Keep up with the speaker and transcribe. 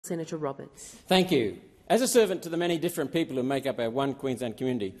Senator Roberts. Thank you. As a servant to the many different people who make up our one Queensland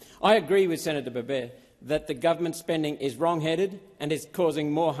community, I agree with Senator Babet that the government spending is wrong-headed and is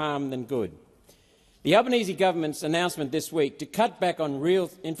causing more harm than good. The Albanese government's announcement this week to cut back on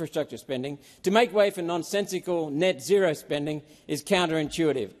real infrastructure spending to make way for nonsensical net zero spending is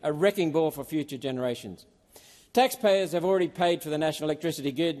counterintuitive, a wrecking ball for future generations. Taxpayers have already paid for the national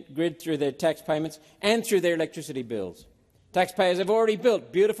electricity grid through their tax payments and through their electricity bills. Taxpayers have already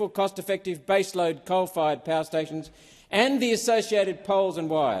built beautiful, cost-effective baseload coal-fired power stations and the associated poles and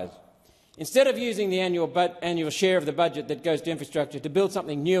wires. Instead of using the annual share of the budget that goes to infrastructure to build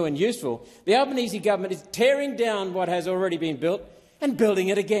something new and useful, the Albanese government is tearing down what has already been built and building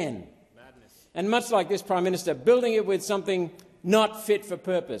it again. Madness. And much like this Prime Minister, building it with something not fit for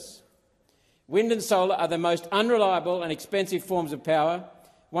purpose. Wind and solar are the most unreliable and expensive forms of power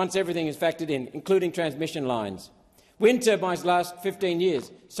once everything is factored in, including transmission lines. Wind turbines last 15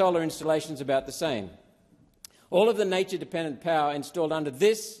 years, solar installations about the same. All of the nature-dependent power installed under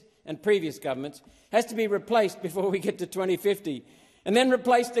this and previous governments has to be replaced before we get to 2050, and then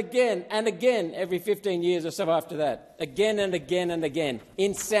replaced again and again every 15 years or so after that, again and again and again.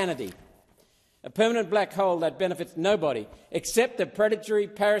 Insanity. A permanent black hole that benefits nobody except the predatory,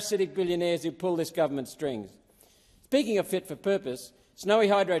 parasitic billionaires who pull this government's strings. Speaking of fit for purpose, Snowy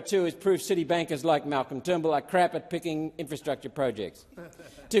Hydro 2 has proved city bankers like Malcolm Turnbull are crap at picking infrastructure projects.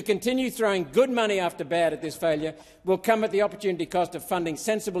 To continue throwing good money after bad at this failure will come at the opportunity cost of funding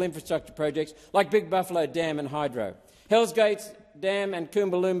sensible infrastructure projects like Big Buffalo Dam and Hydro, Hells Gates Dam and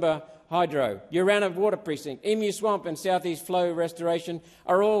Coombalumba Hydro, Urana Water Precinct, Emu Swamp and South East Flow Restoration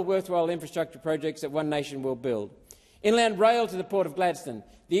are all worthwhile infrastructure projects that One Nation will build. Inland rail to the Port of Gladstone,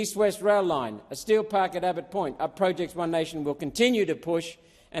 the East-West Rail Line, a steel park at Abbott Point are projects One Nation will continue to push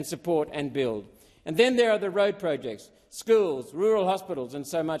and support and build. And then there are the road projects, schools, rural hospitals and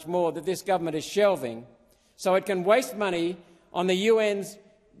so much more that this government is shelving so it can waste money on the UN's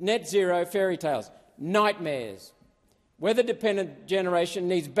net zero fairy tales. Nightmares. Weather-dependent generation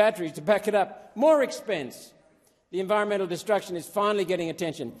needs batteries to back it up. More expense. The environmental destruction is finally getting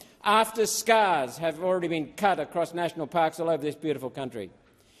attention, after scars have already been cut across national parks all over this beautiful country.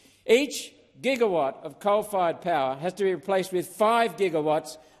 Each gigawatt of coal-fired power has to be replaced with 5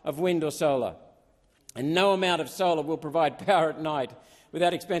 gigawatts of wind or solar. And no amount of solar will provide power at night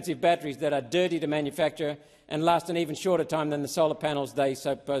without expensive batteries that are dirty to manufacture and last an even shorter time than the solar panels they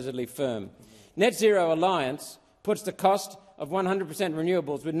supposedly firm. Net Zero Alliance puts the cost of 100%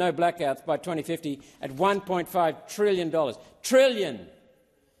 renewables with no blackouts by 2050 at $1.5 trillion. Trillion!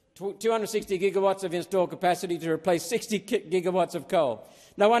 260 gigawatts of installed capacity to replace 60 gigawatts of coal.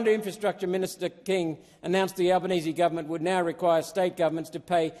 No wonder Infrastructure Minister King announced the Albanese government would now require state governments to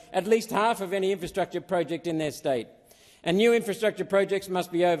pay at least half of any infrastructure project in their state. And new infrastructure projects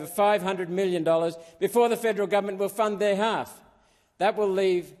must be over $500 million before the federal government will fund their half. That will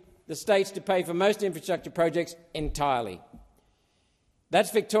leave the states to pay for most infrastructure projects entirely.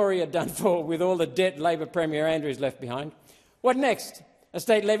 That's Victoria done for, with all the debt Labor Premier Andrews left behind. What next? A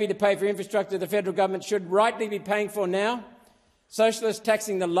state levy to pay for infrastructure the federal government should rightly be paying for now? Socialists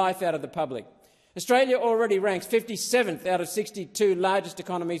taxing the life out of the public. Australia already ranks 57th out of 62 largest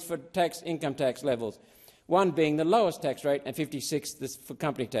economies for income tax levels, one being the lowest tax rate and 56th for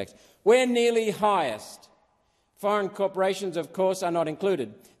company tax. We're nearly highest. Foreign corporations, of course, are not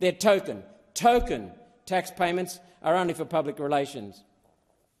included. They're token tax payments are only for public relations.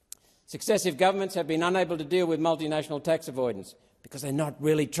 Successive governments have been unable to deal with multinational tax avoidance because they're not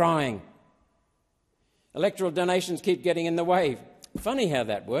really trying. Electoral donations keep getting in the way. Funny how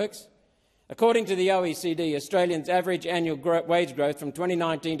that works. According to the OECD, Australians' average annual wage growth from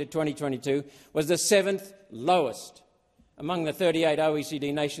 2019 to 2022 was the 7th lowest among the 38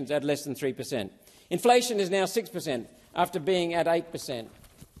 OECD nations at less than 3%. Inflation is now 6% after being at 8%.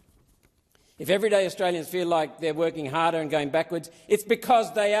 If everyday Australians feel like they're working harder and going backwards, it's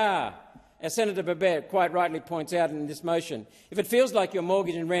because they are, as Senator Babet quite rightly points out in this motion. If it feels like your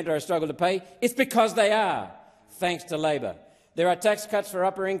mortgage and rent are a struggle to pay, it's because they are, thanks to Labor. There are tax cuts for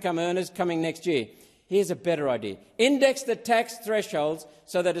upper-income earners coming next year. Here's a better idea. Index the tax thresholds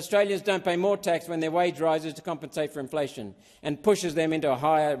so that Australians don't pay more tax when their wage rises to compensate for inflation and pushes them into a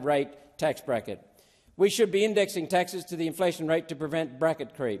higher rate tax bracket. We should be indexing taxes to the inflation rate to prevent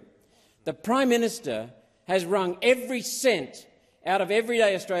bracket creep. The Prime Minister has wrung every cent out of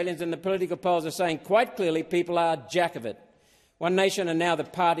everyday Australians, and the political polls are saying quite clearly people are jack of it. One Nation are now the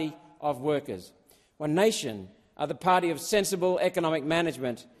party of workers. One Nation are the party of sensible economic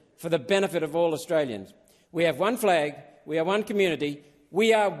management for the benefit of all Australians. We have one flag, we are one community,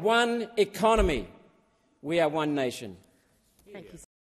 we are one economy, we are One Nation. Thank you.